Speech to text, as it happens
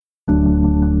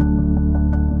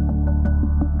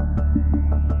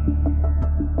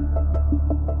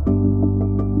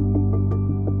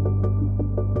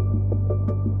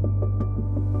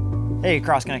Hey,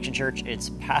 Cross Connection Church, it's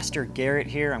Pastor Garrett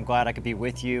here. I'm glad I could be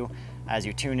with you as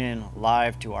you tune in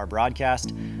live to our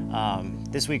broadcast.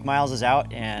 This week, Miles is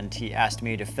out and he asked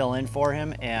me to fill in for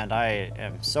him, and I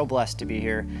am so blessed to be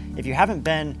here. If you haven't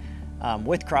been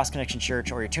with Cross Connection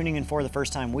Church, or you're tuning in for the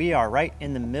first time, we are right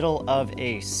in the middle of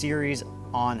a series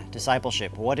on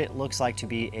discipleship, what it looks like to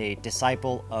be a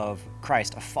disciple of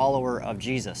Christ, a follower of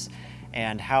Jesus,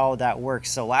 and how that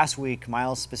works. So last week,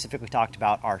 Miles specifically talked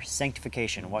about our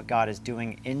sanctification, what God is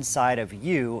doing inside of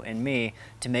you and me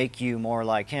to make you more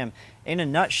like Him. In a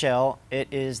nutshell, it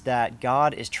is that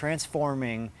God is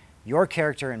transforming your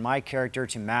character and my character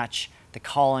to match the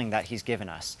calling that He's given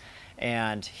us.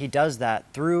 And He does that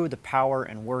through the power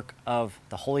and work of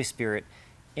the Holy Spirit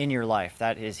in your life.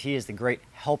 That is, He is the great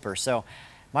helper. So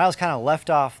Miles kind of left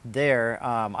off there.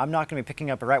 I'm not going to be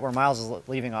picking up right where Miles is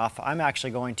leaving off. I'm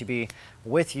actually going to be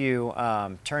with you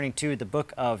turning to the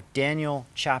book of Daniel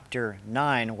chapter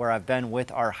 9, where I've been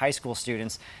with our high school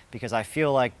students, because I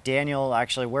feel like Daniel,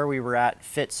 actually where we were at,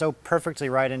 fit so perfectly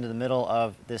right into the middle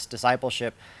of this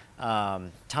discipleship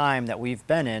time that we've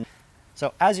been in.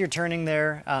 So as you're turning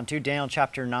there to Daniel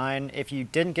chapter 9, if you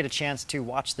didn't get a chance to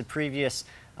watch the previous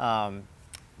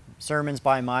sermons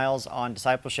by Miles on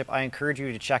discipleship, I encourage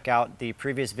you to check out the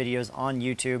previous videos on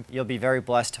YouTube. You'll be very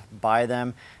blessed by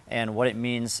them and what it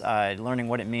means, learning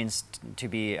what it means to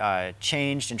be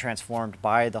changed and transformed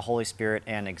by the Holy Spirit,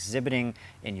 and exhibiting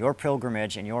in your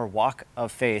pilgrimage and your walk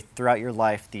of faith throughout your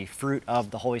life the fruit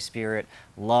of the Holy Spirit: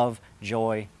 love,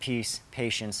 joy, peace,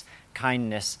 patience,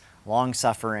 kindness,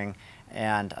 long-suffering,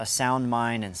 and a sound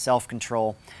mind and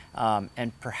self-control.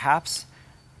 And perhaps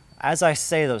as I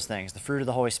say those things, the fruit of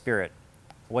the Holy Spirit,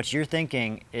 what you're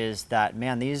thinking is that,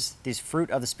 man, these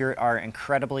fruit of the Spirit are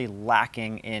incredibly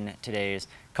lacking in today's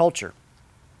culture.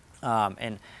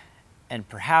 And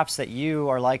perhaps that you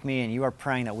are like me and you are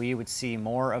praying that we would see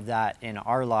more of that in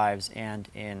our lives and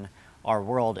in our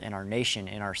world, in our nation,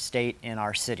 in our state, in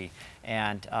our city.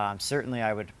 And certainly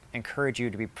I would encourage you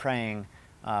to be praying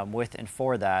with and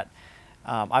for that.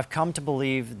 I've come to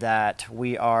believe that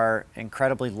we are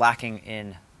incredibly lacking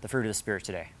in the fruit of the Spirit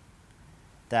today,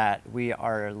 that we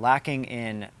are lacking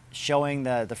in showing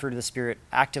the fruit of the Spirit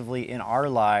actively in our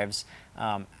lives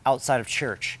outside of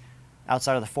church,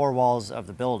 outside of the four walls of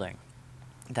the building,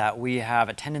 that we have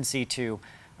a tendency to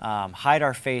hide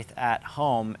our faith at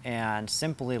home and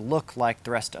simply look like the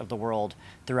rest of the world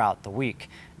throughout the week.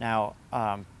 Now,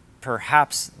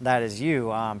 perhaps that is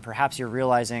you. Perhaps you're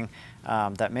realizing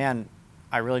that, man,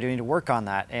 I really do need to work on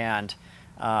that. And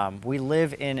we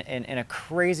live in a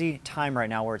crazy time right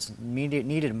now where it's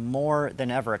needed more than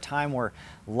ever, a time where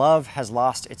love has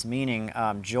lost its meaning.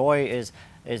 Joy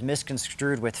is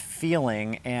misconstrued with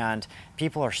feeling, and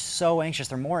people are so anxious.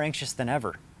 They're more anxious than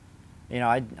ever. You know,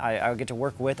 I get to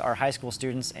work with our high school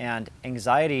students, and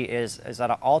anxiety is at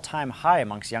an all-time high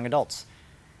amongst young adults.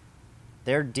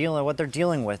 They're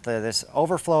dealing with this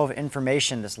overflow of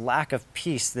information, this lack of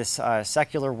peace, this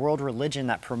secular world religion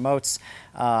that promotes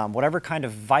whatever kind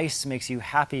of vice makes you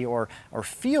happy or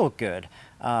feel good.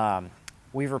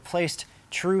 We've replaced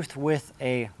truth with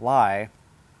a lie,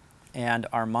 and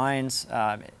our minds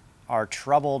are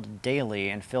troubled daily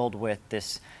and filled with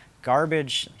this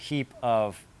garbage heap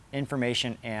of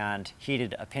information and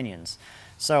heated opinions.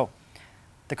 So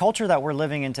the culture that we're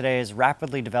living in today is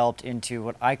rapidly developed into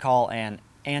what I call an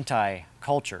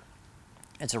anti-culture.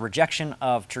 It's a rejection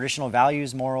of traditional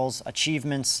values, morals,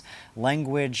 achievements,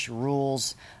 language,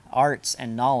 rules, arts,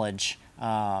 and knowledge.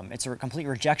 It's a complete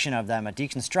rejection of them, a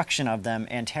deconstruction of them,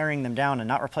 and tearing them down and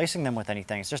not replacing them with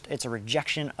anything. It's a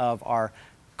rejection of our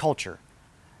culture.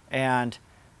 And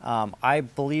I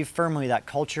believe firmly that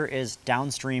culture is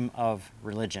downstream of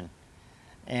religion,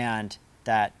 and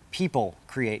that people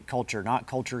create culture, not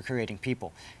culture creating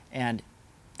people. And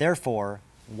therefore,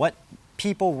 what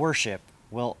people worship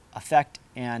will affect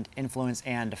and influence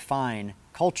and define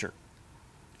culture.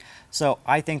 So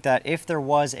I think that if there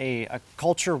was a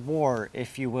culture war,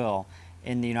 if you will,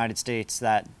 in the United States,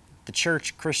 that the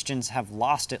church, Christians, have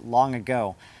lost it long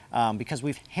ago, because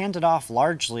we've handed off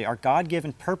largely our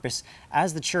God-given purpose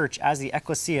as the church, as the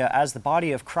ecclesia, as the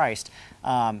body of Christ,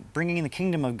 bringing the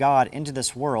kingdom of God into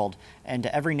this world and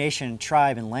to every nation,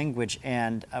 tribe, and language.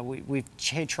 And we've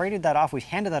traded that off. We've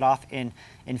handed that off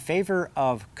in favor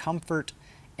of comfort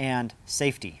and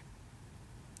safety.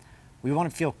 We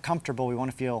want to feel comfortable. We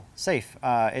want to feel safe.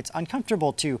 It's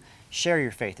uncomfortable to share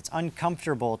your faith. It's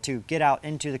uncomfortable to get out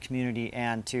into the community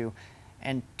and to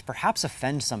perhaps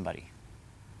offend somebody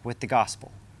with the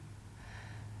gospel.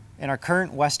 In our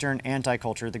current Western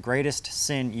anti-culture, the greatest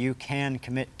sin you can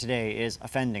commit today is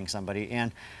offending somebody.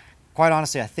 And quite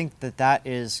honestly, I think that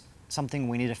is something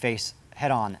we need to face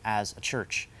head on as a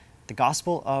church. The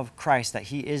gospel of Christ, that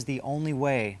he is the only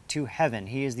way to heaven,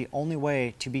 he is the only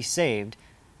way to be saved,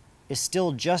 is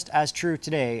still just as true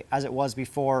today as it was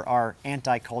before our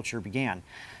anti-culture began.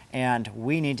 And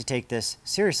we need to take this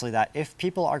seriously, that if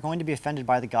people are going to be offended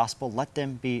by the gospel, let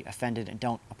them be offended and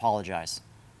don't apologize.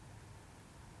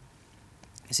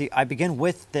 You see, I begin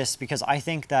with this because I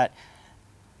think that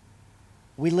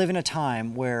we live in a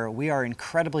time where we are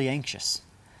incredibly anxious,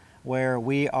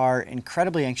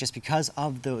 because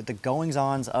of the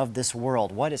goings-ons of this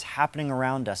world, what is happening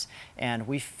around us, and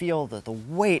we feel the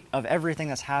weight of everything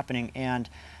that's happening, and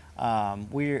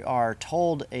we are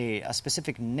told a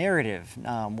specific narrative,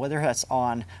 whether that's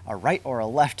on a right or a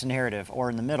left narrative or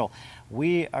in the middle.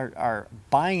 We are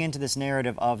buying into this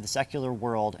narrative of the secular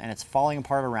world, and it's falling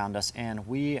apart around us, and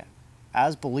we,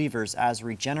 as believers, as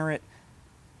regenerate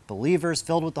believers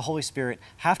filled with the Holy Spirit,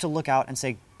 have to look out and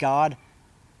say, God,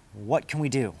 what can we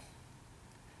do?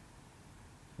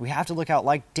 We have to look out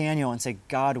like Daniel and say,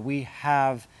 God, we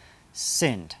have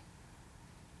sinned.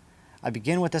 I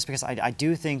begin with this because I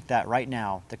do think that right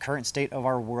now, the current state of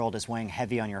our world is weighing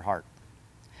heavy on your heart.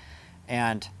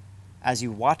 And as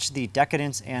you watch the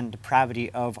decadence and depravity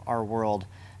of our world,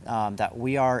 that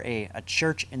we are a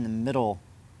church in the middle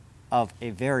of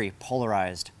a very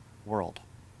polarized world.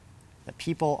 That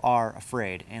people are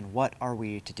afraid, and what are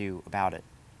we to do about it?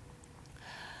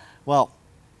 Well,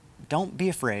 don't be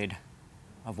afraid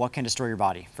of what can destroy your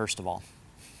body, first of all.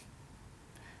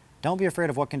 Don't be afraid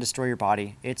of what can destroy your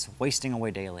body. It's wasting away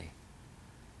daily.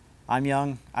 I'm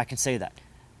young, I can say that.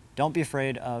 Don't be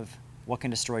afraid of what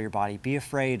can destroy your body. Be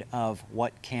afraid of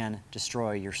what can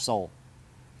destroy your soul,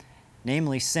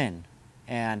 namely sin.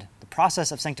 And the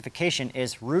process of sanctification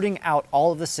is rooting out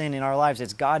all of the sin in our lives.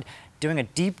 It's God doing a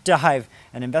deep dive,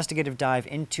 an investigative dive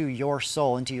into your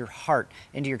soul, into your heart,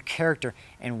 into your character,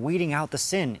 and weeding out the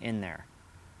sin in there.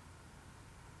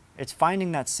 It's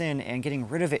finding that sin and getting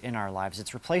rid of it in our lives.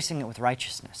 It's replacing it with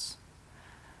righteousness.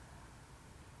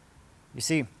 You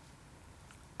see,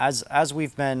 as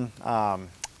we've been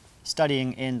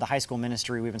studying in the high school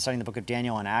ministry, we've been studying the book of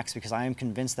Daniel and Acts because I am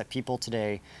convinced that people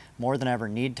today, more than ever,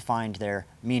 need to find their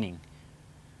meaning.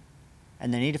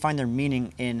 And they need to find their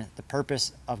meaning in the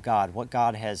purpose of God, what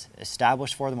God has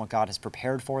established for them, what God has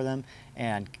prepared for them,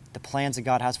 and the plans that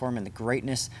God has for them, and the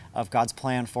greatness of God's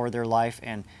plan for their life,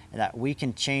 and that we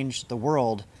can change the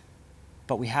world,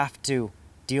 but we have to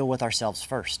deal with ourselves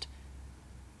first.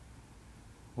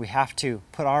 We have to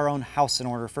put our own house in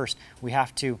order first. We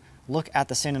have to look at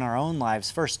the sin in our own lives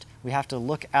first. We have to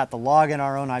look at the log in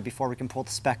our own eye before we can pull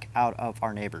the speck out of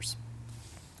our neighbor's.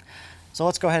 So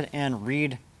let's go ahead and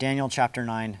read Daniel chapter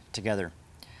 9 together.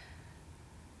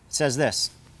 It says this: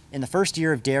 In the first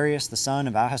year of Darius, the son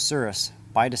of Ahasuerus,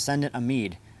 by descendant a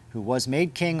Mede, who was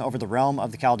made king over the realm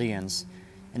of the Chaldeans,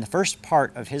 in the first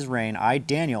part of his reign, I,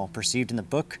 Daniel, perceived in the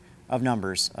book of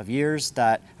Numbers of years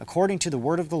that, according to the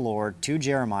word of the Lord to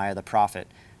Jeremiah the prophet,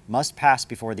 must pass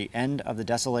before the end of the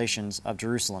desolations of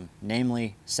Jerusalem,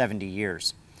 namely 70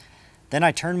 years. Then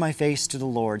I turned my face to the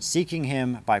Lord, seeking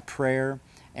him by prayer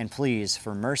and pleas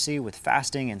for mercy with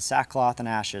fasting and sackcloth and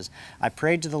ashes. I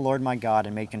prayed to the Lord my God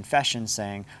and made confession,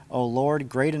 saying, O Lord,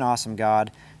 great and awesome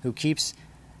God, who keeps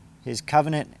his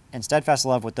covenant and steadfast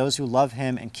love with those who love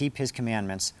him and keep his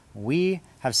commandments, we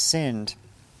have sinned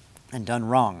and done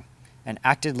wrong, and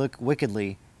acted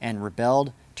wickedly, and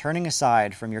rebelled, turning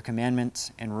aside from your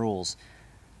commandments and rules.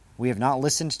 We have not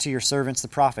listened to your servants the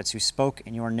prophets, who spoke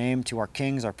in your name to our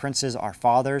kings, our princes, our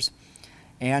fathers,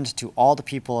 and to all the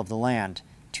people of the land.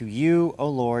 To you, O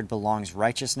Lord, belongs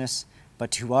righteousness,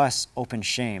 but to us open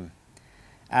shame.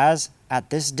 As at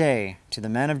this day to the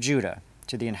men of Judah,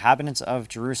 to the inhabitants of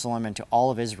Jerusalem, and to all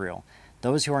of Israel,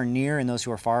 those who are near and those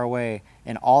who are far away,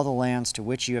 in all the lands to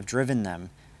which you have driven them,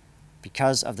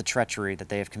 because of the treachery that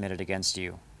they have committed against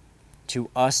you. To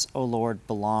us, O Lord,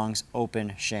 belongs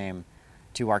open shame,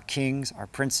 to our kings, our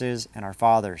princes, and our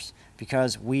fathers,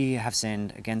 because we have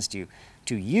sinned against you.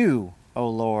 To you, O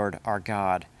Lord, our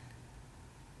God,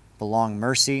 belong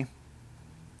mercy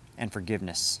and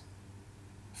forgiveness.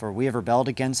 For we have rebelled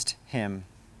against him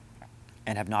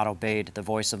and have not obeyed the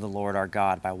voice of the Lord our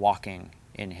God by walking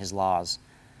in his laws,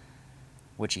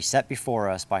 which he set before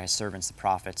us by his servants the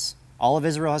prophets. All of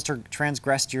Israel has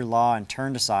transgressed your law and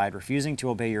turned aside, refusing to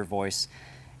obey your voice.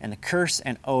 And the curse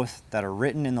and oath that are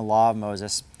written in the law of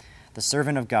Moses, the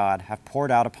servant of God, have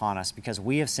poured out upon us because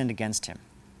we have sinned against him.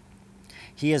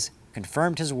 He has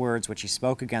confirmed his words which he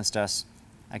spoke against us,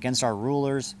 against our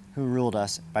rulers who ruled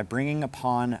us, by bringing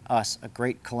upon us a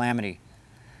great calamity.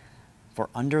 For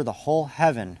under the whole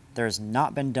heaven there has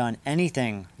not been done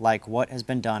anything like what has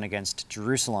been done against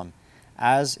Jerusalem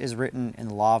as is written in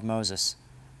the law of Moses.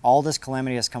 All this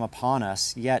calamity has come upon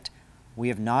us, yet we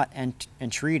have not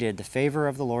entreated the favor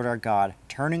of the Lord our God,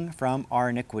 turning from our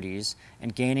iniquities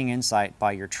and gaining insight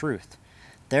by your truth.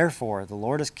 Therefore, the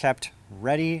Lord has kept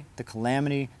ready the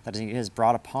calamity that he has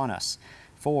brought upon us.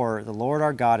 For the Lord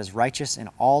our God is righteous in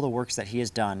all the works that he has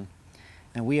done,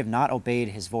 and we have not obeyed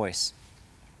his voice.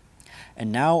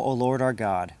 And now, O Lord our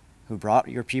God, who brought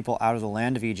your people out of the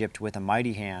land of Egypt with a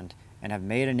mighty hand, and have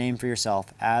made a name for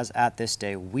yourself, as at this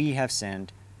day we have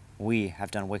sinned, we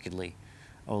have done wickedly.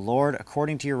 O Lord,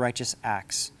 according to your righteous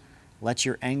acts, let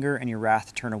your anger and your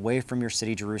wrath turn away from your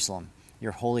city Jerusalem,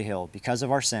 your holy hill, because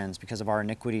of our sins, because of our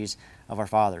iniquities of our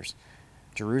fathers.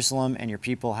 Jerusalem and your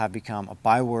people have become a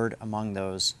byword among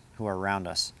those who are around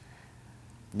us.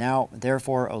 Now,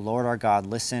 therefore, O Lord our God,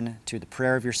 listen to the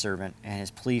prayer of your servant and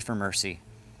his plea for mercy.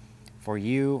 For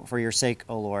your sake,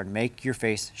 O Lord, make your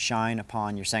face shine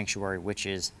upon your sanctuary, which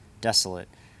is desolate.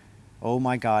 O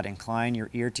my God, incline your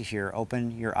ear to hear,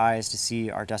 open your eyes to see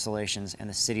our desolations and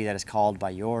the city that is called by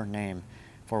your name.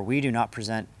 For we do not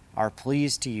present our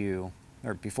pleas to you,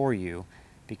 or before you,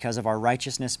 because of our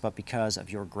righteousness, but because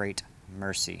of your great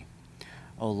mercy.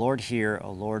 O Lord, hear.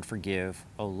 O Lord, forgive.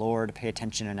 O Lord, pay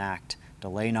attention and act.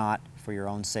 Delay not for your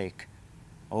own sake.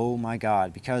 O my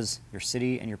God, because your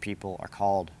city and your people are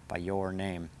called by your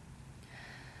name.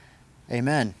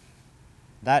 Amen.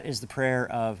 That is the prayer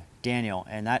of Daniel,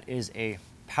 and that is a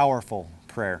powerful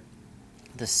prayer.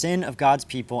 The sin of God's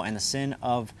people and the sin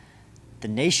of the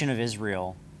nation of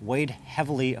Israel weighed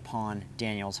heavily upon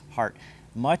Daniel's heart,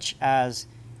 much as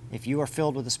if you are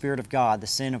filled with the Spirit of God, the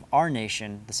sin of our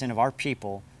nation, the sin of our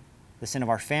people, the sin of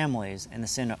our families, and the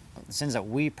sins that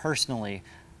we personally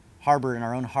harbor in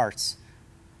our own hearts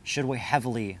should weigh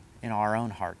heavily in our own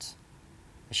hearts.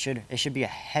 It should be a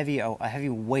heavy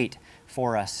weight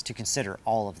for us to consider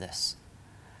all of this.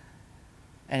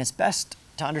 And it's best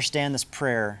to understand this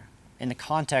prayer in the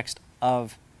context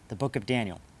of the book of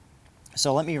Daniel.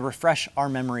 So let me refresh our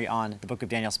memory on the book of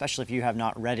Daniel, especially if you have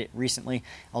not read it recently,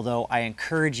 although I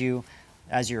encourage you,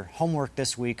 as your homework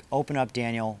this week, open up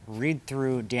Daniel, read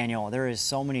through Daniel. There is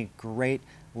so many great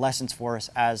lessons for us,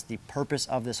 as the purpose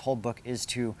of this whole book is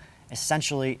to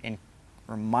essentially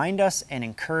remind us and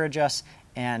encourage us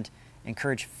and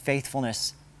encourage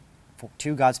faithfulness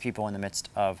to God's people in the midst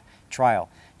of trial.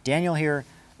 Daniel here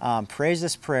prays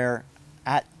this prayer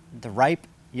at the ripe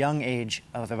young age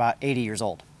of about 80 years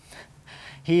old.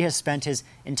 He has spent his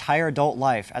entire adult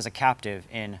life as a captive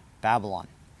in Babylon.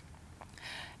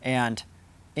 And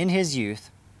in his youth,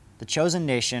 the chosen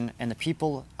nation and the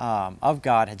people of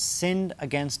God had sinned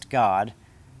against God,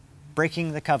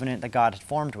 breaking the covenant that God had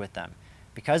formed with them.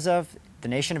 Because of the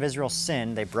nation of Israel's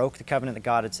sin, they broke the covenant that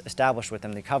God had established with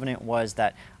them. The covenant was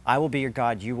that I will be your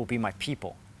God, you will be my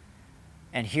people.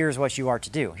 And here's what you are to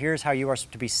do. Here's how you are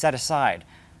to be set aside.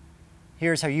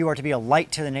 Here's how you are to be a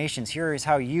light to the nations. Here is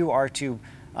how you are to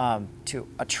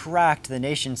attract the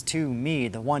nations to me,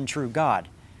 the one true God,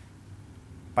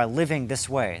 by living this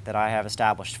way that I have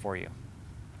established for you.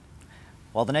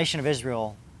 Well, the nation of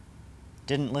Israel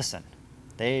didn't listen.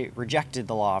 They rejected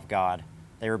the law of God.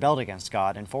 They rebelled against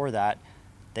God, and for that,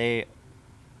 they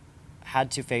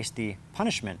had to face the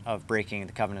punishment of breaking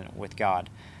the covenant with God.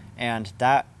 And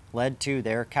that led to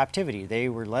their captivity. They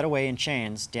were led away in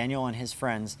chains, Daniel and his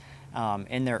friends,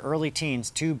 in their early teens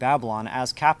to Babylon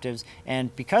as captives.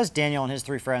 And because Daniel and his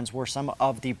three friends were some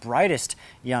of the brightest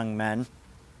young men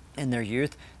in their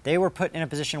youth, they were put in a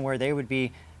position where they would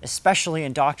be especially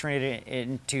indoctrinated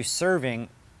into serving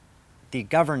the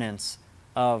governance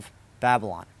of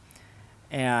Babylon.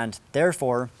 And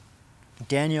therefore,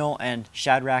 Daniel and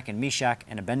Shadrach and Meshach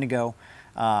and Abednego,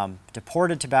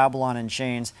 deported to Babylon in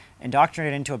chains,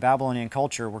 indoctrinated into a Babylonian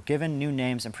culture, were given new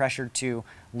names and pressured to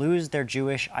lose their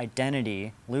Jewish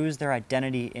identity, lose their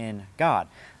identity in God.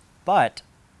 But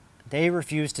they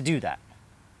refused to do that.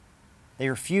 They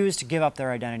refused to give up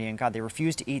their identity in God. They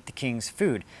refused to eat the king's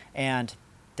food. And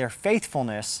their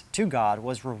faithfulness to God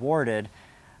was rewarded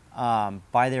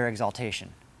by their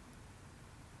exaltation.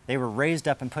 They were raised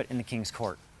up and put in the king's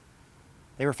court.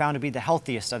 They were found to be the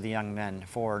healthiest of the young men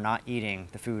for not eating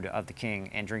the food of the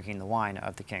king and drinking the wine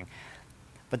of the king.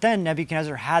 But then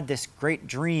Nebuchadnezzar had this great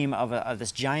dream of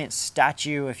this giant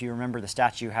statue. If you remember, the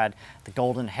statue had the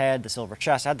golden head, the silver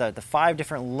chest, had the 5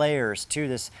 different layers to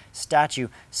this statue,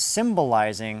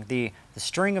 symbolizing the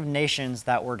string of nations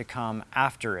that were to come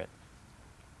after it.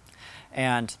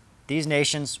 And these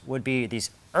nations would be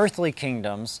these earthly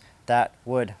kingdoms that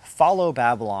would follow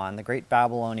Babylon, the great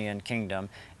Babylonian kingdom,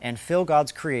 and fill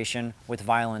God's creation with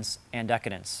violence and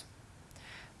decadence.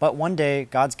 But one day,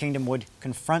 God's kingdom would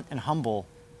confront and humble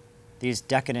these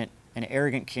decadent and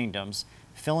arrogant kingdoms,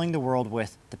 filling the world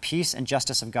with the peace and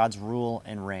justice of God's rule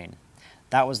and reign.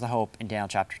 That was the hope in Daniel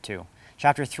chapter 2.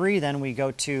 Chapter 3, then we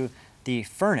go to the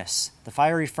furnace, the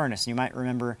fiery furnace. You might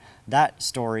remember that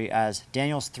story as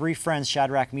Daniel's 3 friends,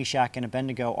 Shadrach, Meshach, and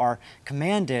Abednego, are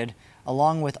commanded,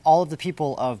 along with all of the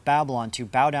people of Babylon, to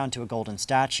bow down to a golden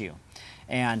statue.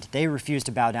 And they refuse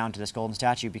to bow down to this golden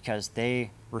statue because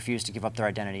they refuse to give up their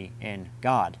identity in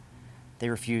God. They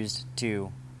refused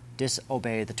to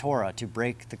disobey the Torah, to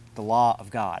break the law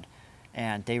of God,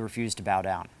 and they refused to bow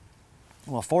down.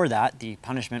 Well, for that, the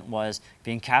punishment was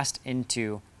being cast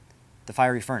into the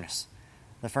fiery furnace.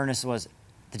 The furnace was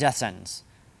the death sentence.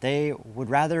 They would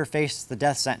rather face the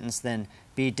death sentence than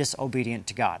be disobedient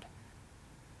to God.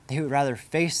 They would rather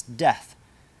face death,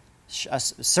 a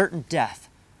certain death,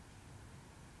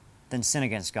 than sin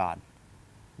against God.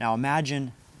 Now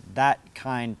imagine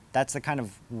that's the kind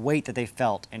of weight that they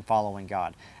felt in following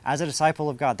God. As a disciple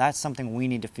of God, that's something we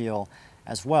need to feel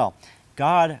as well.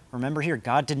 God, remember here,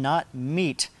 God did not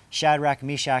meet Shadrach,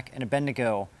 Meshach, and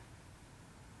Abednego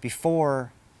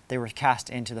before they were cast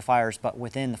into the fires, but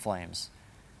within the flames.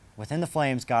 Within the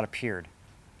flames, God appeared.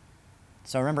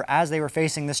 So remember, as they were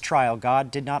facing this trial,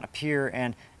 God did not appear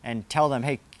and tell them,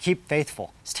 hey, keep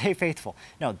faithful, stay faithful.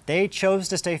 No, they chose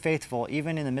to stay faithful,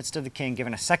 even in the midst of the king,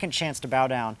 given a second chance to bow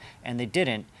down, and they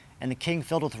didn't. And the king,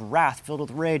 filled with wrath, filled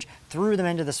with rage, threw them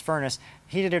into this furnace.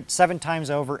 He did it 7 times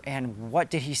over, and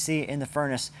what did he see in the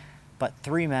furnace but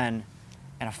 3 men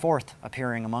and a 4th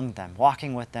appearing among them,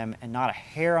 walking with them, and not a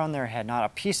hair on their head, not a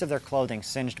piece of their clothing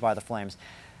singed by the flames.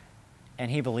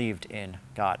 And he believed in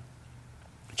God.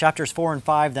 Chapters 4 and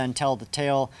 5 then tell the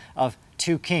tale of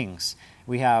 2 kings.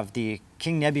 We have the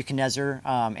King Nebuchadnezzar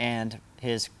and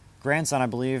his grandson, I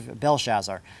believe,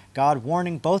 Belshazzar. God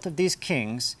warning both of these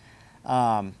kings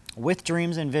with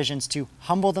dreams and visions to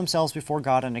humble themselves before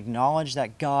God and acknowledge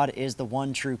that God is the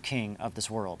one true king of this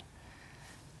world.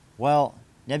 Well,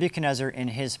 Nebuchadnezzar, in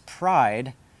his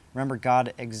pride, remember,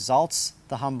 God exalts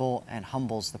the humble and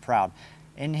humbles the proud.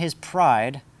 In his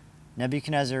pride,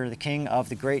 Nebuchadnezzar, the king of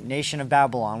the great nation of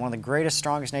Babylon, one of the greatest,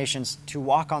 strongest nations to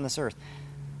walk on this earth,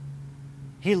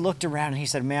 he looked around and he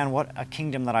said, man, what a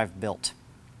kingdom that I've built.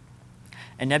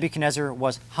 And Nebuchadnezzar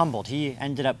was humbled. He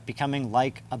ended up becoming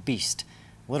like a beast,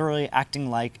 literally acting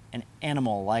like an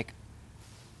animal, like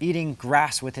eating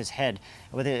grass with his head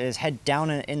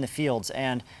down in the fields,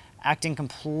 and acting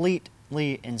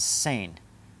completely insane.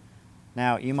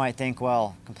 Now, you might think,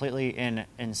 well, completely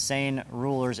insane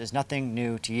rulers is nothing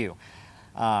new to you.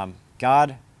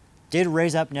 God did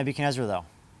raise up Nebuchadnezzar, though.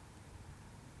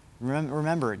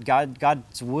 Remember,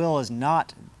 God's will is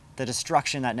not the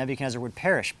destruction that Nebuchadnezzar would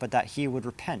perish, but that he would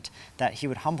repent, that he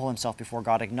would humble himself before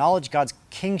God, acknowledge God's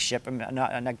kingship,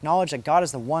 and acknowledge that God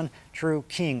is the one true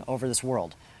king over this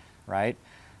world, right?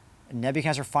 And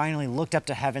Nebuchadnezzar finally looked up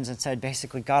to heavens and said,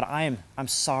 basically, God, I'm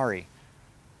sorry.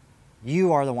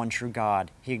 You are the one true God.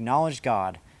 He acknowledged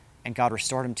God, and God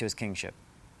restored him to his kingship.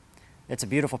 It's a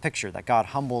beautiful picture that God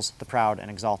humbles the proud and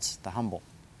exalts the humble.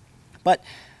 But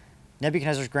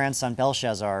Nebuchadnezzar's grandson,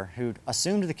 Belshazzar, who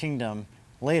assumed the kingdom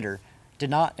later,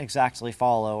 did not exactly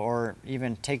follow or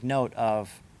even take note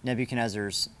of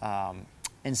Nebuchadnezzar's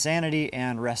insanity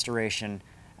and restoration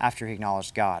after he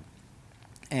acknowledged God.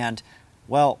 And,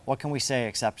 well, what can we say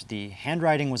except the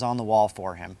handwriting was on the wall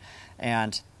for him,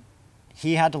 and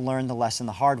he had to learn the lesson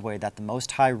the hard way, that the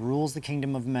Most High rules the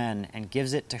kingdom of men and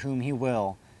gives it to whom he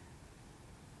will,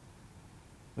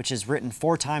 which is written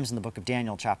 4 times in the book of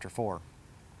Daniel, chapter 4.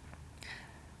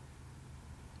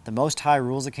 The Most High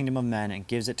rules the kingdom of men and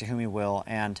gives it to whom he will,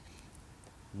 and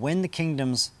when the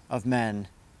kingdoms of men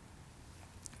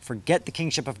forget the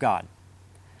kingship of God,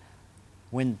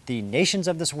 when the nations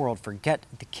of this world forget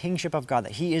the kingship of God,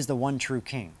 that he is the one true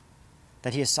king,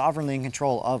 that he is sovereignly in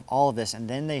control of all of this, and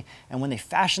when they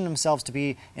fashion themselves to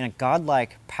be in a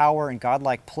godlike power and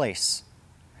godlike place,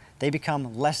 they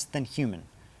become less than human,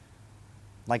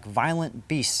 like violent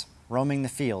beasts roaming the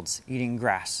fields, eating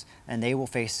grass, and they will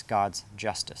face God's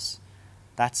justice.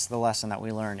 That's the lesson that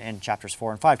we learn in chapters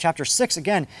 4 and 5. Chapter 6,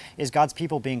 again, is God's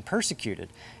people being persecuted.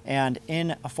 And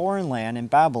in a foreign land, in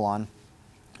Babylon,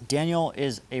 Daniel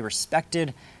is a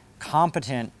respected,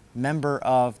 competent member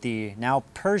of the now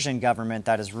Persian government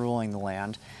that is ruling the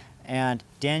land. And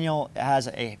Daniel has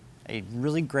a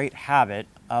really great habit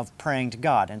of praying to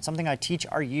God. And something I teach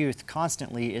our youth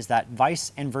constantly is that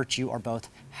vice and virtue are both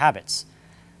habits.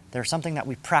 They're something that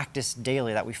we practice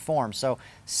daily, that we form. So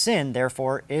sin,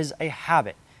 therefore, is a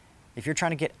habit. If you're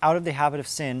trying to get out of the habit of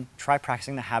sin, try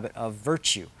practicing the habit of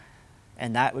virtue.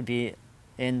 And that would be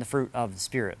in the fruit of the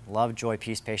Spirit: love, joy,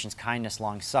 peace, patience, kindness,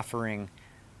 long-suffering,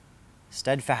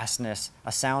 steadfastness,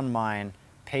 a sound mind,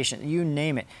 patience, you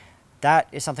name it. That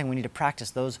is something we need to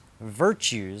practice. Those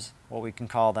virtues, what we can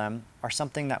call them, are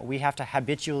something that we have to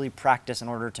habitually practice in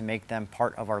order to make them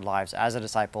part of our lives as a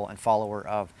disciple and follower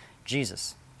of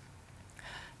Jesus.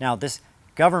 Now, this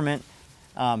government,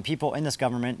 people in this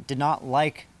government did not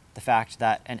like the fact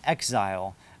that an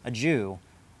exile, a Jew,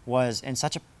 was in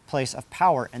such a place of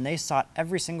power, and they sought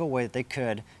every single way that they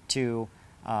could to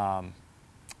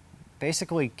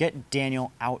basically get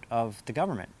Daniel out of the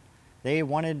government. They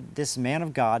wanted this man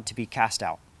of God to be cast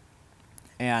out.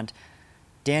 And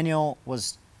Daniel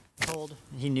was told,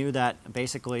 he knew that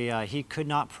basically he could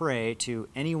not pray to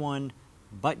anyone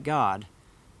but God.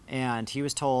 And he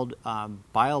was told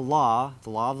by a law,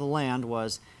 the law of the land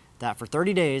was that for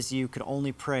 30 days you could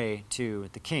only pray to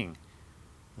the king,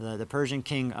 the Persian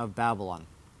king of Babylon.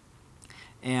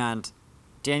 And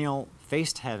Daniel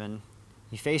faced heaven,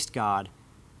 he faced God,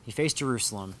 he faced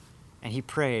Jerusalem, and he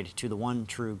prayed to the one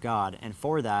true God. And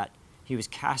for that, he was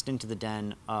cast into the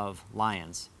den of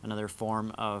lions, another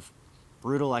form of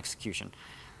brutal execution.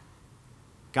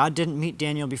 God didn't meet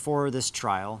Daniel before this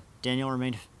trial. Daniel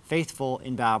remained faithful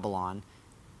in Babylon,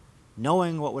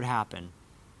 knowing what would happen,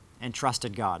 and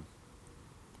trusted God.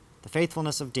 The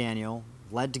faithfulness of Daniel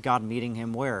led to God meeting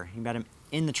him where? He met him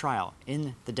in the trial,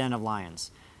 in the den of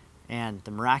lions. And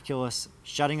the miraculous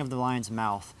shutting of the lion's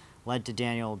mouth led to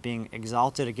Daniel being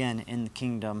exalted again in the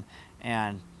kingdom,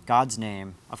 and God's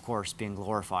name, of course, being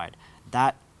glorified.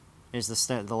 That is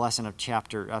the lesson of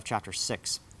chapter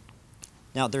 6.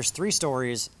 Now, there's 3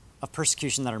 stories of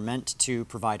persecution that are meant to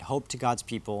provide hope to God's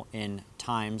people in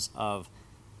times of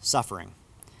suffering.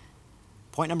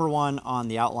 Point number 1 on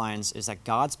the outlines is that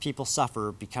God's people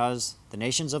suffer because the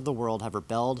nations of the world have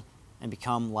rebelled and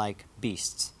become like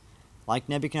beasts. Like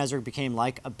Nebuchadnezzar became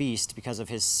like a beast because of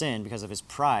his sin, because of his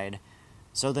pride,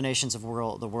 so the nations of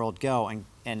the world go,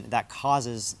 and that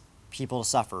causes people to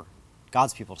suffer,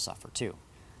 God's people to suffer too.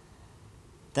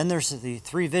 Then there's the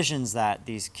 3 visions that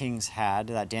these kings had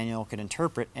that Daniel could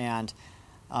interpret, and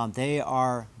they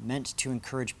are meant to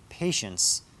encourage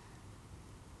patience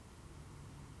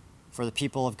for the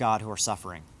people of God who are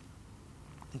suffering.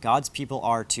 God's people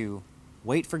are to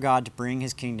wait for God to bring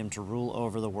his kingdom to rule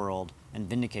over the world and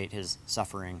vindicate his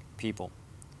suffering people.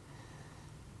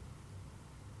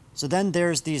 So then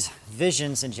there's these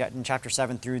visions in chapter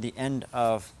 7 through the end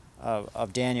of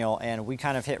Daniel, and we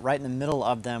kind of hit right in the middle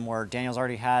of them where Daniel's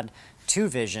already had 2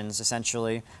 visions,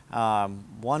 essentially.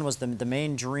 One was the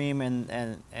main dream,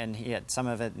 and he had some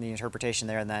of it in the interpretation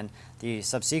there, and then the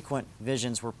subsequent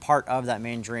visions were part of that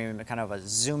main dream, kind of a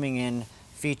zooming in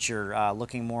feature,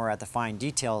 looking more at the fine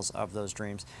details of those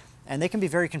dreams. And they can be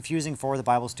very confusing for the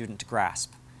Bible student to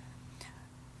grasp.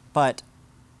 But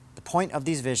the point of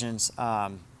these visions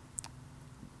that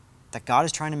God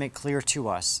is trying to make clear to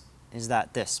us is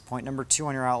that this, point number 2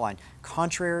 on your outline,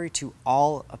 contrary to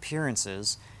all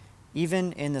appearances,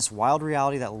 even in this wild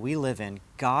reality that we live in,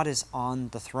 God is on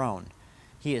the throne.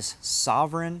 He is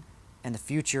sovereign, and the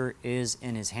future is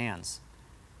in his hands.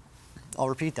 I'll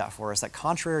repeat that for us, that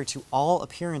contrary to all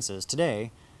appearances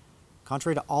today,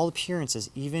 contrary to all appearances,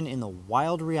 even in the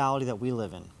wild reality that we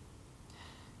live in,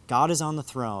 God is on the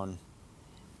throne,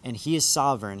 and he is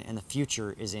sovereign, and the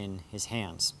future is in his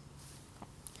hands.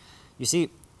 You see,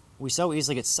 we so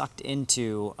easily get sucked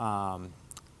into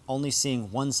only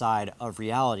seeing one side of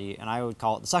reality, and I would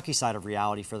call it the sucky side of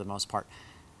reality for the most part.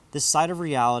 This side of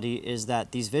reality is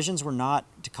that these visions were not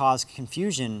to cause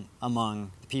confusion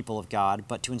among the people of God,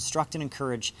 but to instruct and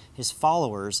encourage his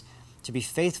followers to be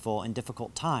faithful in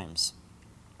difficult times.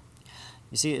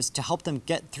 You see, it's to help them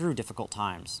get through difficult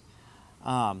times.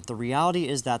 The reality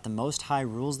is that the Most High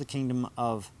rules the kingdom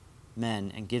of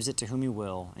men and gives it to whom he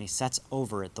will, and he sets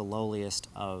over it the lowliest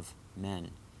of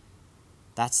men.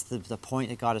 That's the point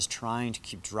that God is trying to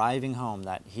keep driving home,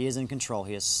 that he is in control.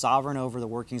 He is sovereign over the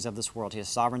workings of this world. He is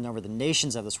sovereign over the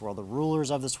nations of this world, the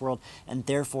rulers of this world, and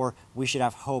therefore we should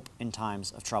have hope in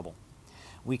times of trouble.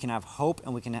 We can have hope,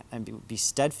 and we can be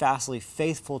steadfastly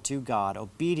faithful to God,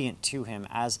 obedient to him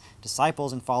as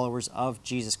disciples and followers of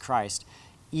Jesus Christ,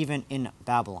 even in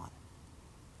Babylon.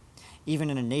 Even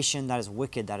in a nation that is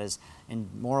wicked, that is in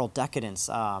moral decadence,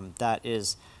 that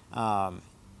is...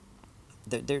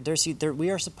 we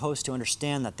are supposed to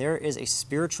understand that there is a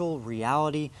spiritual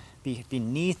reality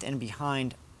beneath and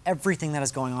behind everything that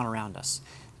is going on around us.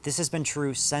 This has been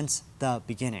true since the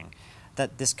beginning.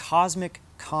 That this cosmic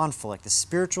conflict, this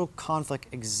spiritual conflict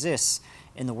exists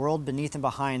in the world beneath and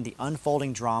behind the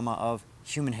unfolding drama of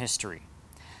human history.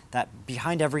 That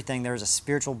behind everything there is a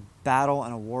spiritual battle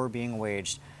and a war being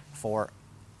waged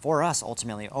for us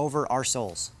ultimately over our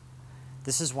souls.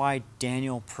 This is why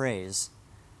Daniel prays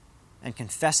and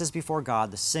confesses before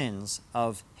God the sins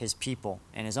of his people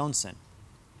and his own sin.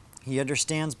 He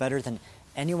understands better than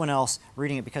anyone else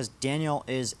reading it because Daniel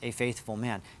is a faithful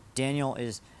man. Daniel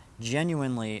is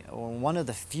genuinely one of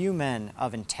the few men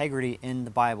of integrity in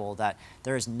the Bible that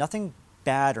there is nothing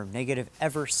bad or negative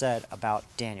ever said about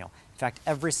Daniel. In fact,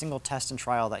 every single test and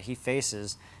trial that he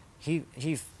faces, he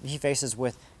faces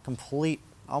with complete,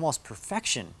 almost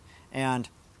perfection. And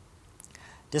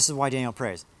this is why Daniel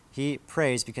prays. He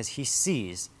prays because he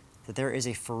sees that there is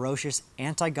a ferocious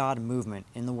anti-God movement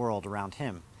in the world around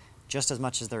him, just as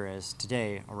much as there is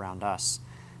today around us.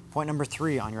 Point number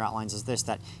 3 on your outlines is this,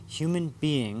 that human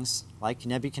beings, like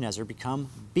Nebuchadnezzar, become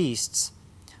beasts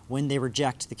when they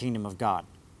reject the kingdom of God.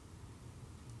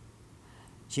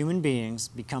 Human beings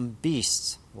become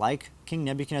beasts, like King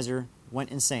Nebuchadnezzar went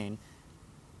insane,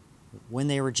 when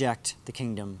they reject the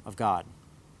kingdom of God.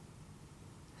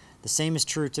 The same is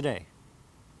true today.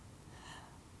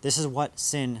 This is what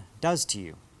sin does to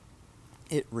you.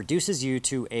 It reduces you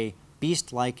to a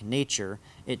beast-like nature.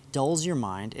 It dulls your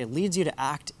mind. It leads you to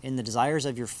act in the desires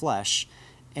of your flesh.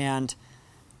 And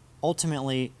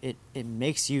ultimately, it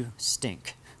makes you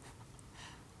stink.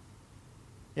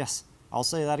 Yes, I'll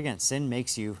say that again. Sin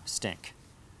makes you stink.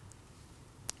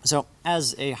 So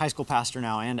as a high school pastor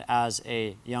now and as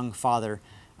a young father,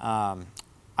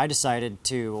 I decided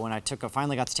to, when I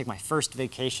finally got to take my first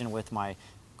vacation with my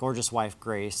gorgeous wife,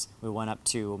 Grace, we went up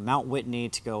to Mount Whitney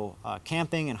to go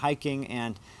camping and hiking.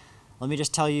 And let me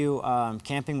just tell you,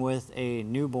 camping with a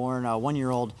newborn,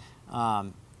 1-year-old,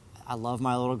 I love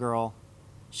my little girl.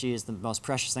 She is the most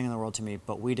precious thing in the world to me,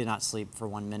 but we did not sleep for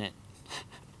 1 minute.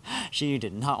 She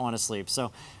did not want to sleep.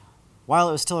 So while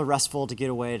it was still restful to get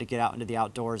away, to get out into the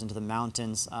outdoors, into the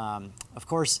mountains, of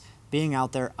course, being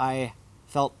out there, I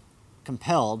felt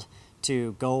compelled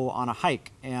to go on a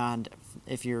hike. And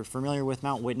if you're familiar with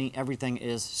Mount Whitney, everything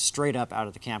is straight up out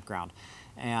of the campground.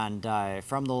 And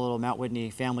from the little Mount Whitney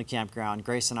family campground,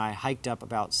 Grace and I hiked up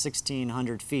about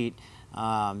 1,600 feet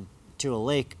to a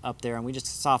lake up there, and we just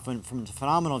saw from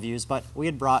phenomenal views. But we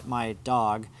had brought my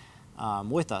dog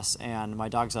with us, and my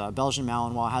dog's a Belgian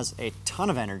Malinois, has a ton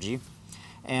of energy.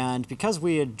 And because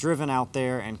we had driven out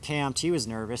there and camped, he was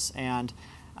nervous, and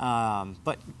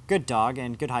but good dog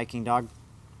and good hiking dog.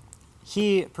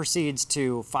 He proceeds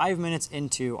to, 5 minutes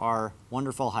into our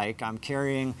wonderful hike, I'm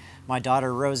carrying my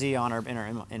daughter Rosie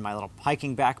in my little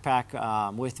hiking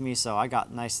backpack with me, so I got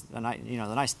the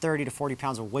nice 30 to 40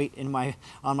 pounds of weight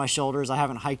on my shoulders. I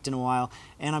haven't hiked in a while,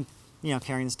 and I'm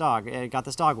carrying this dog. I got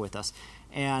this dog with us,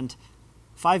 and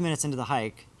 5 minutes into the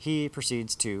hike, he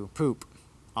proceeds to poop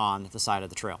on the side of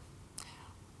the trail.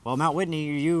 Well, Mount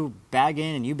Whitney, you bag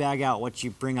in and you bag out what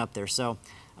you bring up there. So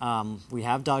we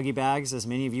have doggy bags, as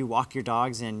many of you walk your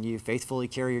dogs and you faithfully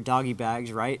carry your doggy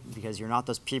bags, right? Because you're not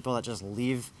those people that just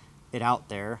leave it out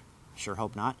there. Sure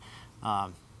hope not.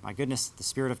 My goodness, the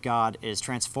Spirit of God is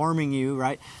transforming you,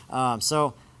 right?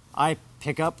 So I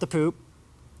pick up the poop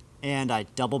and I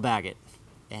double bag it,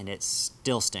 and it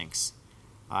still stinks.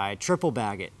 I triple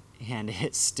bag it, and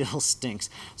it still stinks.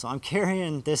 So I'm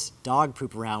carrying this dog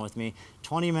poop around with me.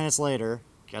 20 minutes later,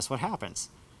 guess what happens?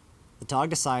 The dog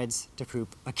decides to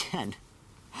poop again.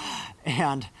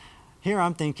 And here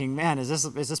I'm thinking, man, is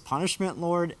this punishment,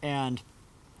 Lord? And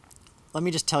let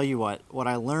me just tell you what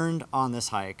I learned on this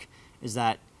hike is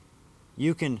that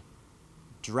you can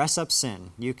dress up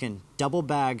sin, you can double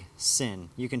bag sin,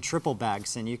 you can triple bag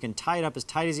sin, you can tie it up as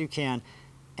tight as you can,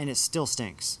 and it still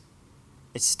stinks.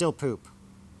 It's still poop.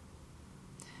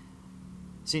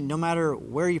 See, no matter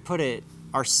where you put it,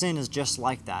 our sin is just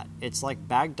like that. It's like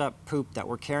bagged up poop that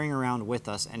we're carrying around with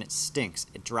us, and it stinks.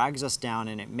 It drags us down,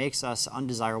 and it makes us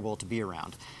undesirable to be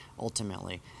around,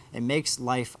 ultimately. It makes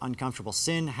life uncomfortable.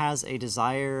 Sin has a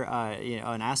desire,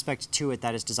 an aspect to it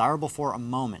that is desirable for a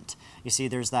moment. You see,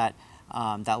 there's that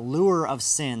lure of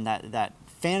sin, that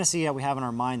fantasy that we have in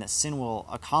our mind that sin will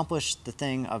accomplish the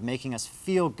thing of making us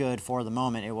feel good for the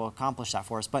moment. It will accomplish that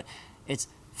for us, but it's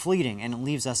fleeting, and it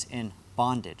leaves us in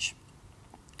bondage.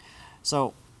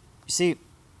 So, you see,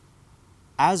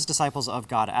 as disciples of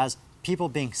God, as people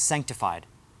being sanctified,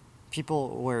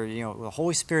 people where the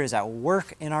Holy Spirit is at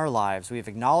work in our lives, we've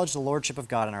acknowledged the Lordship of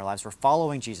God in our lives, we're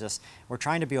following Jesus, we're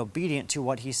trying to be obedient to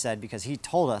what He said because He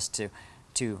told us to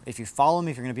if you follow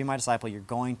me, if you're going to be my disciple, you're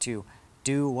going to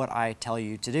do what I tell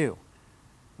you to do,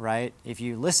 right? If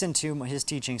you listen to His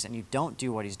teachings and you don't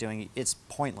do what He's doing, it's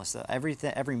pointless.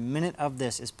 Every minute of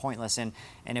this is pointless. And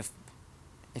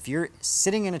if you're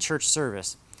sitting in a church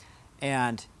service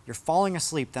and you're falling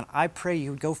asleep, then I pray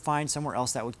you would go find somewhere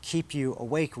else that would keep you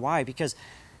awake. Why? Because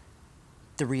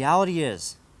the reality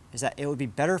is is that it would be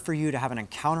better for you to have an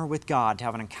encounter with God, to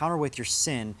have an encounter with your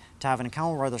sin, to have an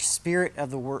encounter where the Spirit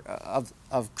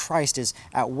of Christ is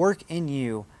at work in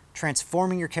you,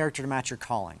 transforming your character to match your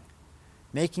calling,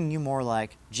 making you more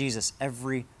like Jesus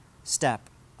every step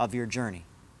of your journey.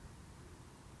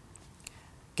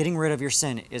 Getting rid of your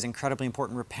sin is incredibly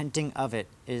important. Repenting of it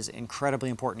is incredibly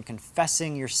important.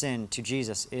 Confessing your sin to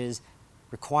Jesus is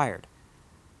required.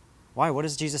 Why? What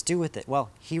does Jesus do with it? Well,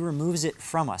 he removes it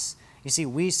from us. You see,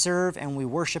 we serve and we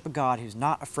worship a God who's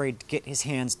not afraid to get his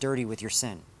hands dirty with your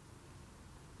sin.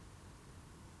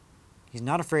 He's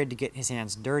not afraid to get his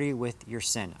hands dirty with your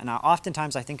sin. And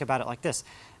oftentimes I think about it like this.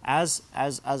 As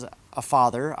a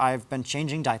father, I've been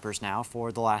changing diapers now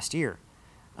for the last year.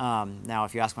 Now,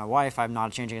 if you ask my wife, I'm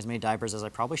not changing as many diapers as I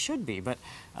probably should be. But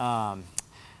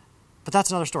that's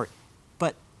another story.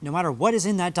 But no matter what is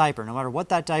in that diaper, no matter what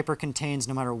that diaper contains,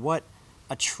 no matter what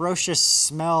atrocious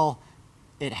smell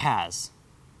it has,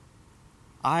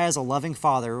 I, as a loving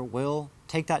father, will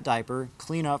take that diaper,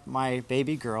 clean up my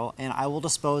baby girl, and I will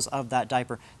dispose of that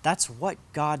diaper. That's what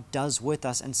God does with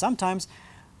us. And sometimes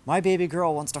my baby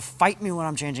girl wants to fight me when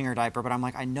I'm changing her diaper, but I'm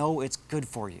like, I know it's good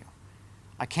for you.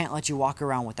 I can't let you walk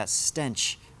around with that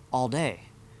stench all day.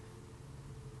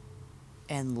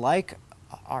 And like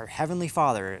our Heavenly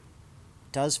Father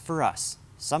does for us,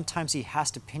 sometimes he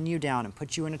has to pin you down and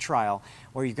put you in a trial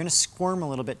where you're going to squirm a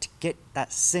little bit to get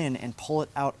that sin and pull it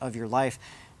out of your life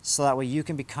so that way you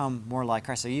can become more like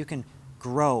Christ, so you can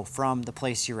grow from the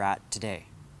place you're at today.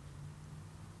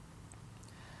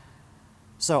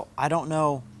 So I don't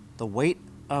know the weight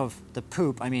of the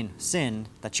sin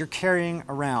that you're carrying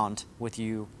around with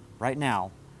you right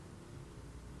now,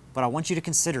 but I want you to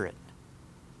consider it.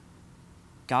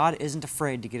 God isn't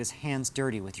afraid to get his hands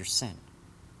dirty with your sin.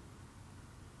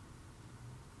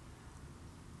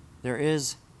 There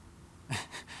is,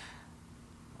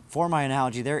 for my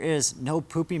analogy, there is no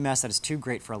poopy mess that is too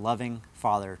great for a loving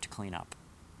Father to clean up.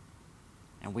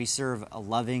 And we serve a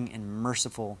loving and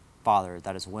merciful Father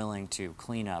that is willing to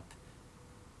clean up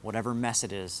whatever mess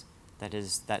it is that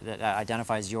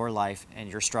identifies your life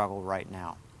and your struggle right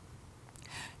now.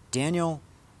 Daniel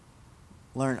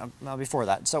learned, before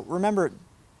that, so remember,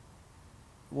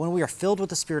 when we are filled with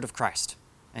the Spirit of Christ,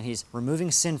 and he's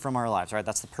removing sin from our lives, right?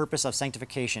 That's the purpose of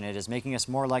sanctification. It is making us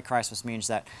more like Christ, which means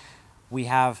that we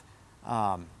have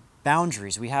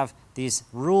boundaries. We have these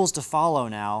rules to follow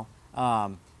now.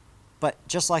 But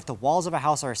just like the walls of a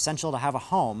house are essential to have a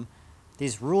home,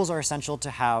 these rules are essential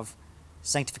to have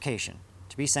sanctification,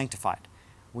 to be sanctified.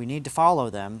 We need to follow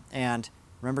them. And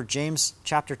remember, James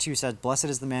chapter 2 says, "Blessed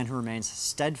is the man who remains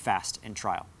steadfast in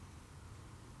trial."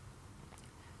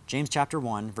 James chapter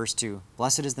 1, verse 2,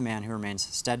 "Blessed is the man who remains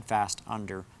steadfast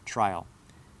under trial."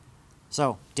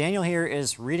 So Daniel here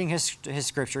is reading his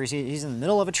scripture. He's in the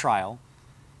middle of a trial,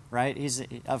 right?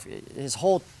 His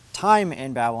whole time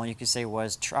in Babylon, you could say,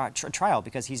 was trial,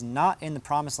 because he's not in the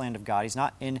promised land of God. He's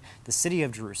not in the city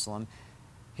of Jerusalem.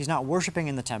 He's not worshiping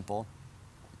in the temple.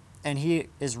 And he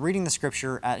is reading the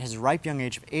scripture at his ripe young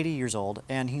age of 80 years old,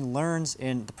 and he learns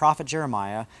in the prophet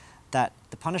Jeremiah that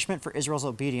the punishment for Israel's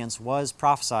obedience was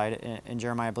prophesied in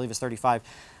Jeremiah, I believe it's 35,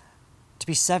 to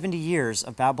be 70 years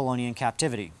of Babylonian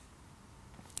captivity.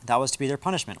 That was to be their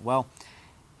punishment. Well,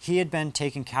 he had been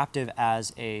taken captive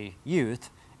as a youth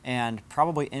and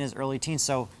probably in his early teens,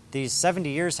 so these 70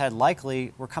 years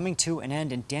were coming to an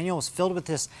end, and Daniel was filled with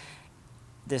this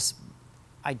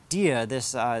idea,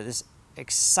 this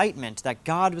excitement that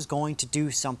God was going to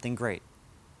do something great,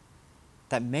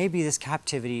 that maybe this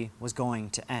captivity was going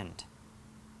to end.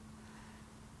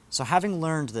 So having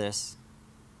learned this,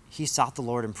 he sought the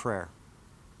Lord in prayer.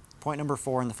 Point number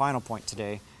 4, and the final point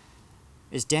today,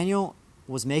 is Daniel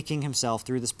was making himself,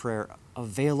 through this prayer,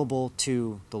 available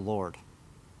to the Lord.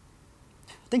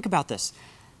 Think about this.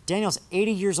 Daniel's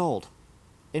 80 years old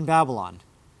in Babylon,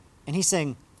 and he's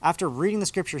saying, after reading the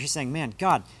scripture, he's saying, man,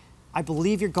 God, I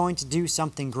believe you're going to do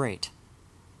something great.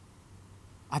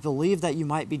 I believe that you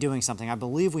might be doing something. I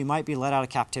believe we might be let out of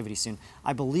captivity soon.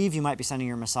 I believe you might be sending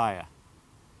your Messiah.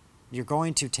 You're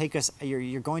going to take us,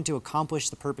 you're going to accomplish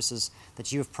the purposes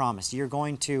that you have promised. You're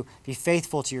going to be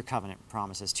faithful to your covenant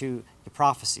promises, to the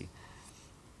prophecy.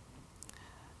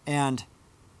 And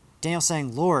Daniel's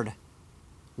saying, Lord,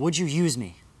 would you use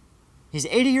me? He's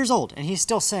 80 years old, and he's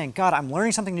still saying, God, I'm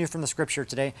learning something new from the scripture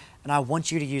today, and I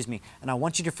want you to use me, and I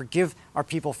want you to forgive our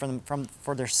people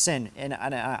for their sin. And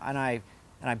I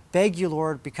beg you,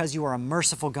 Lord, because you are a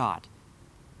merciful God.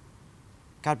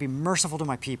 God, be merciful to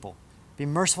my people. Be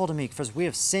merciful to me, because we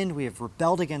have sinned, we have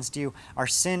rebelled against you. Our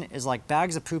sin is like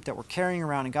bags of poop that we're carrying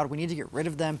around, and God, we need to get rid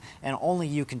of them, and only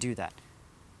you can do that.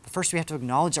 But first we have to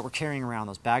acknowledge that we're carrying around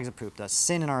those bags of poop, that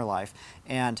sin in our life,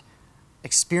 and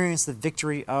experience the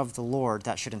victory of the Lord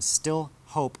that should instill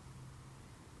hope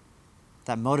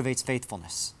that motivates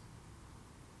faithfulness.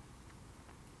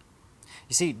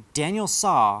 You see, Daniel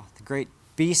saw the great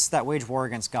beasts that wage war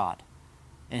against God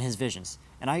in his visions.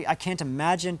 And I can't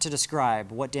imagine to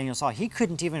describe what Daniel saw. He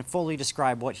couldn't even fully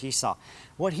describe what he saw.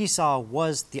 What he saw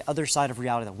was the other side of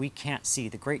reality that we can't see,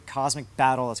 the great cosmic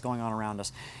battle that's going on around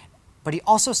us. But he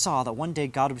also saw that one day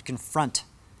God would confront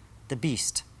the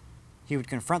beast. He would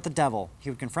confront the devil.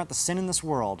 He would confront the sin in this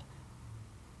world.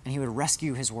 And he would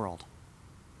rescue his world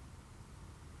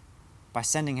by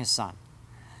sending his son.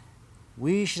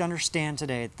 We should understand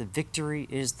today that the victory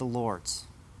is the Lord's.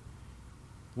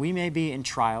 We may be in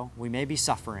trial, we may be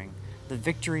suffering. The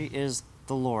victory is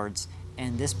the Lord's.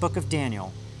 And this book of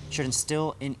Daniel should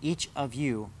instill in each of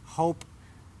you hope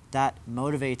that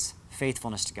motivates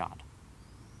faithfulness to God.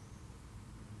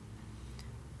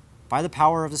 By the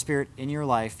power of the Spirit in your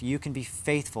life, you can be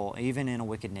faithful even in a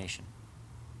wicked nation.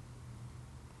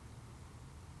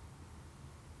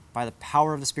 By the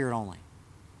power of the Spirit only.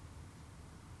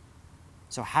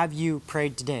 So have you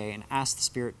prayed today and asked the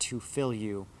Spirit to fill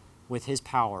you with his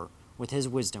power, with his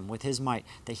wisdom, with his might,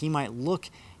 that he might look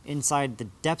inside the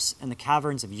depths and the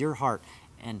caverns of your heart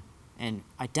and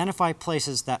identify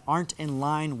places that aren't in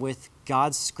line with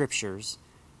God's scriptures,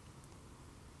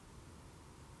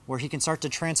 where he can start to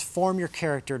transform your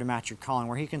character to match your calling,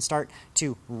 where he can start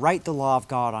to write the law of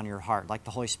God on your heart, like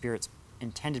the Holy Spirit's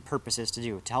intended purpose is to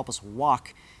do, to help us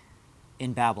walk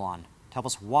in Babylon, to help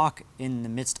us walk in the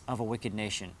midst of a wicked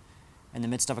nation, in the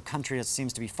midst of a country that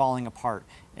seems to be falling apart,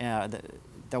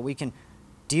 that we can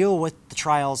deal with the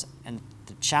trials and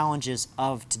the challenges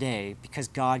of today because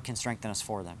God can strengthen us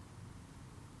for them.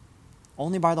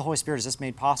 Only by the Holy Spirit is this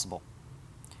made possible.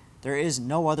 There is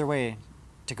no other way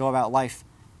to go about life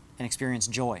and experience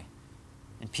joy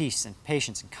and peace and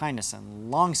patience and kindness and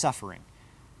long-suffering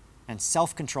and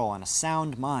self-control and a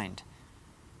sound mind.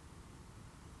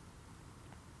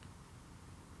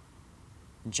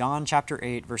 In John chapter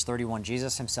 8, verse 31,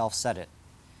 Jesus himself said it.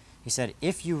 He said,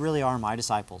 "If you really are my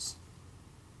disciples,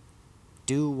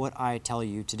 do what I tell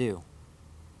you to do.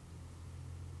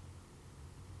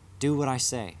 Do what I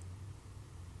say."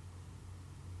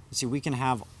 You see, we can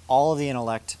have all of the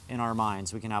intellect in our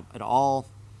minds. We can have it all.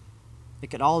 It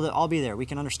could all be there. We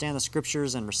can understand the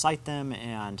scriptures and recite them,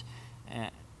 and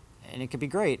it could be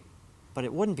great, but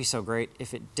it wouldn't be so great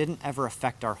if it didn't ever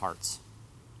affect our hearts.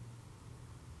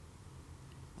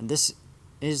 And this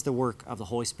is the work of the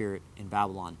Holy Spirit in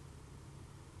Babylon,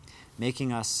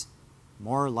 making us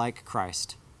more like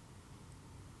Christ,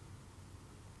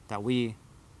 that we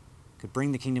could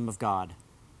bring the kingdom of God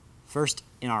first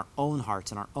in our own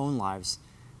hearts, in our own lives,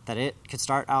 that it could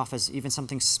start off as even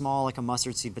something small like a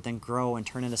mustard seed, but then grow and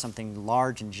turn into something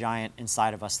large and giant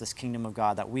inside of us, this kingdom of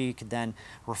God, that we could then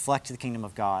reflect the kingdom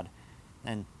of God.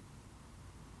 And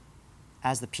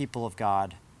as the people of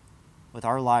God, with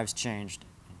our lives changed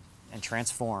and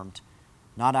transformed,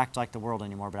 not act like the world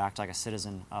anymore, but act like a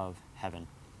citizen of heaven.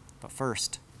 But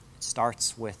first, it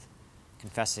starts with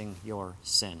confessing your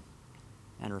sin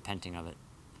and repenting of it.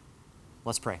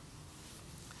 Let's pray.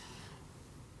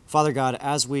 Father God,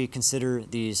 as we consider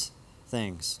these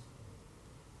things,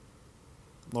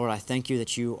 Lord, I thank you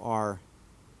that you are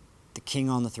the King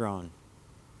on the throne,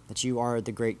 that you are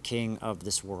the great King of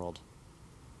this world.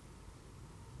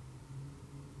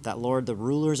 That, Lord, the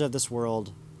rulers of this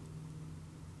world,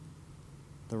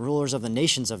 the rulers of the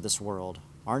nations of this world,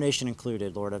 our nation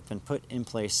included, Lord, have been put in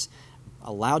place,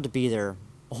 allowed to be there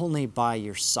only by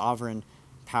your sovereign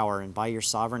power, and by your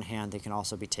sovereign hand they can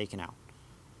also be taken out.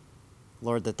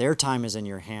 Lord, that their time is in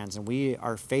your hands, and we who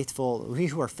are faithful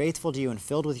to you and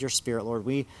filled with your Spirit, Lord,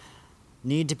 we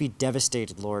need to be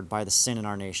devastated, Lord, by the sin in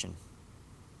our nation.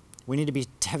 We need to be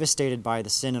devastated by the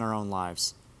sin in our own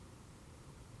lives.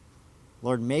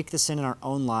 Lord, make the sin in our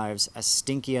own lives as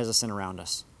stinky as the sin around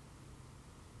us.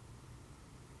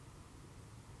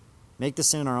 Make the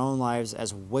sin in our own lives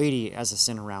as weighty as the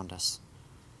sin around us.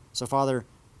 So, Father,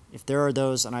 if there are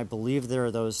those, and I believe there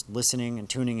are those listening and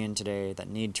tuning in today that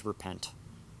need to repent,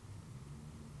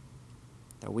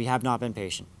 that we have not been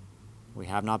patient, we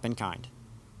have not been kind,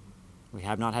 we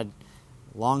have not had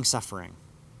long suffering,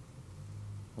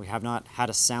 we have not had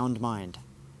a sound mind,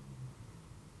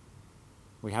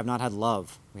 we have not had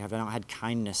love, we have not had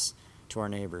kindness to our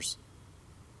neighbors.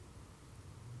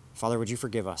 Father, would you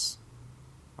forgive us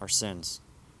our sins?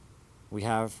 We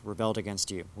have rebelled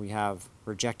against you. We have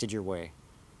rejected your way.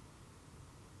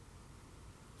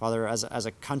 Father, as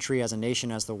a country, as a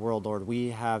nation, as the world, Lord,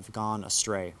 we have gone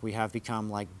astray. We have become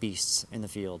like beasts in the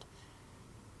field.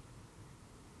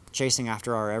 chasing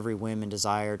after our every whim and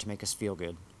desire to make us feel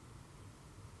good.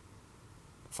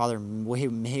 Father,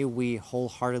 may we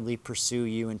wholeheartedly pursue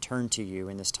you and turn to you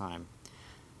in this time,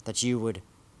 that you would,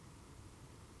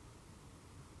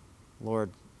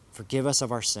 Lord, forgive us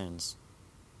of our sins,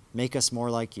 make us more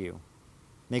like you,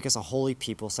 make us a holy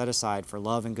people set aside for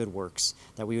love and good works,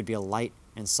 that we would be a light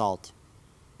and salt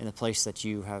in the place that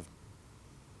you have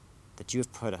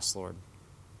put us, Lord.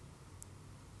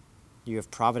 You have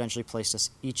providentially placed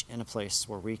us each in a place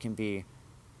where we can be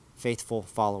faithful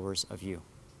followers of you.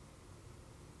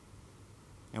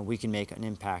 And we can make an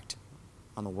impact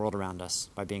on the world around us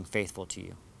by being faithful to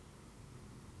you.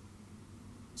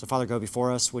 So, Father, go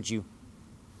before us. Would you,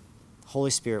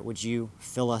 Holy Spirit, would you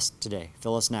fill us today?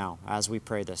 Fill us now as we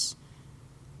pray this.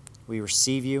 We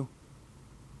receive you.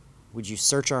 Would you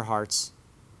search our hearts?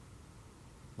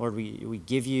 Lord, we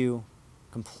give you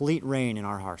complete reign in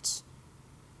our hearts,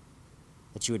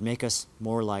 that you would make us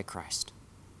more like Christ.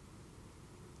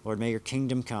 Lord, may your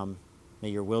kingdom come. May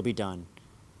your will be done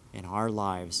in our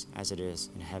lives as it is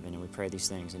in heaven. And we pray these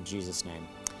things in Jesus' name.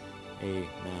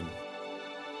 Amen.